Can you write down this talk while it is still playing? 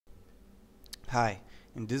Hi,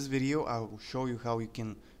 in this video I will show you how you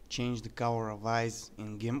can change the color of eyes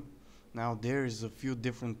in Gimp. Now there is a few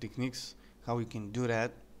different techniques how you can do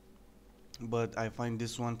that, but I find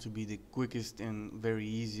this one to be the quickest and very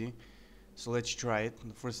easy. So let's try it.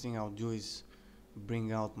 The first thing I'll do is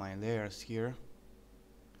bring out my layers here,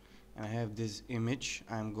 and I have this image.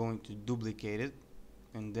 I'm going to duplicate it,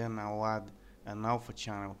 and then I'll add an alpha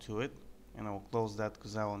channel to it, and I'll close that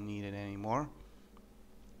because I won't need it anymore.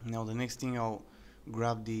 Now the next thing, I'll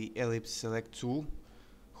grab the ellipse select tool,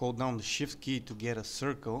 hold down the shift key to get a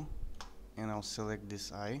circle, and I'll select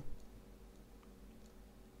this eye.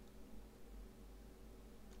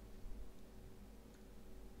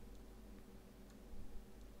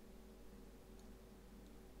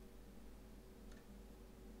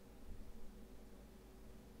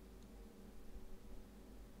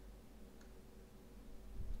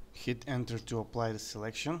 Hit enter to apply the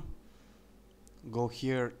selection. Go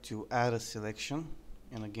here to add a selection,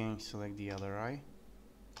 and again select the other eye.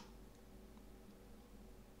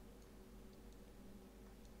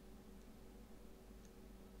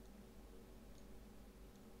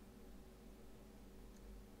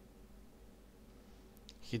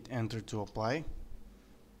 Hit enter to apply.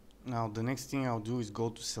 Now the next thing I'll do is go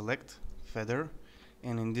to select feather,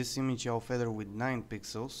 and in this image I'll feather with 9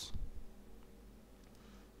 pixels.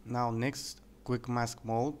 Now next, quick mask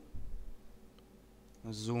mode.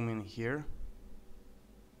 Zoom in here,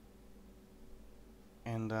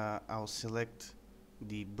 and I'll select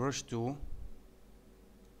the brush tool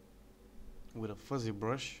with a fuzzy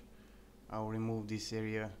brush. I'll remove this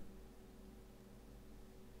area.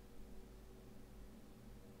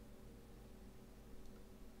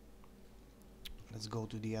 Let's go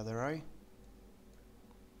to the other eye.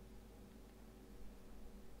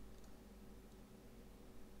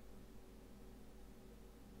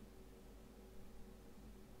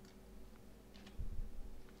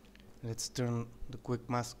 Let's turn the quick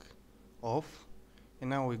mask off, and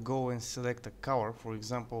now we go and select a color, for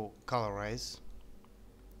example colorize.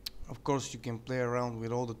 Of course you can play around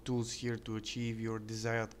with all the tools here to achieve your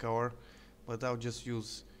desired color, but I'll just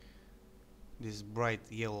use this bright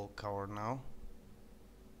yellow color now.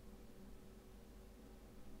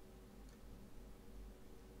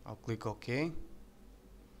 I'll click OK.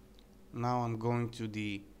 Now I'm going to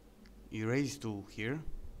the erase tool here,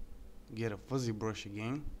 get a fuzzy brush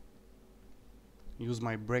again, use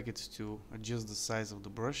my brackets to adjust the size of the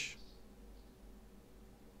brush,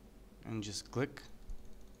 and just click.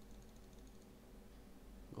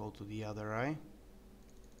 Go to the other eye.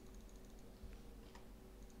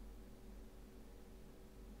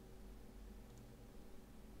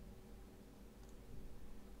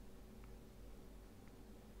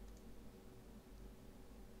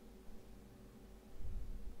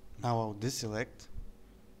 Now I'll deselect.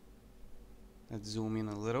 Let's zoom in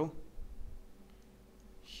a little.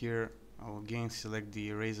 Here I'll again select the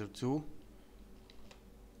eraser tool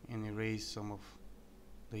and erase some of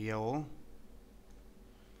the yellow.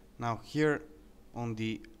 Now here on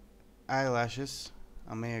the eyelashes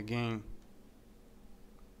I may again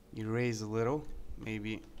erase a little,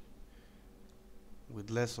 maybe with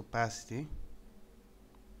less opacity.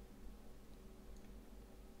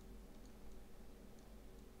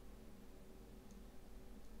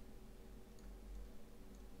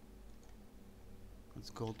 Let's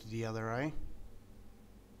go to the other eye.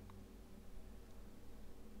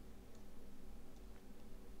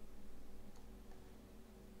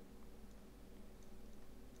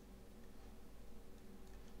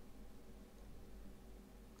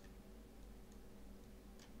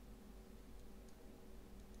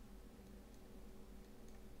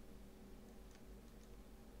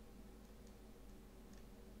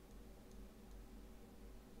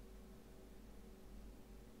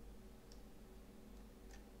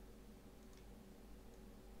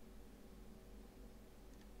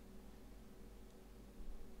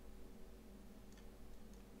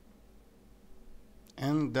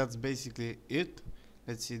 And that's basically it.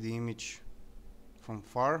 Let's see the image from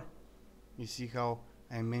far. You see how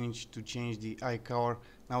I managed to change the eye color.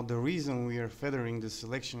 Now the reason we are feathering the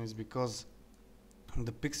selection is because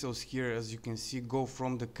the pixels here, as you can see, go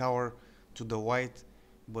from the color to the white,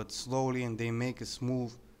 but slowly, and they make a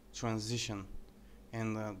smooth transition.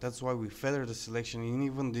 And that's why we feather the selection, and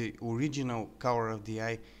even the original color of the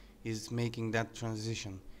eye is making that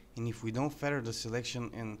transition. And if we don't feather the selection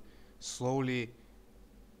and slowly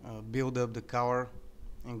build up the color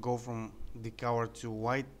and go from the color to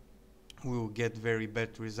white, we will get very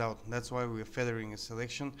bad result. That's why we are feathering a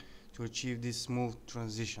selection, to achieve this smooth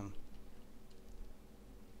transition.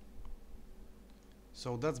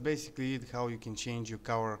 So that's basically it, how you can change your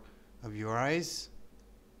color of your eyes,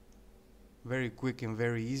 very quick and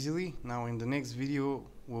very easily. Now in the next video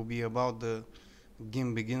will be about the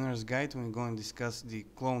Gimp beginner's guide. We're going to discuss the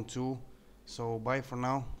clone tool. So bye for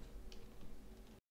now.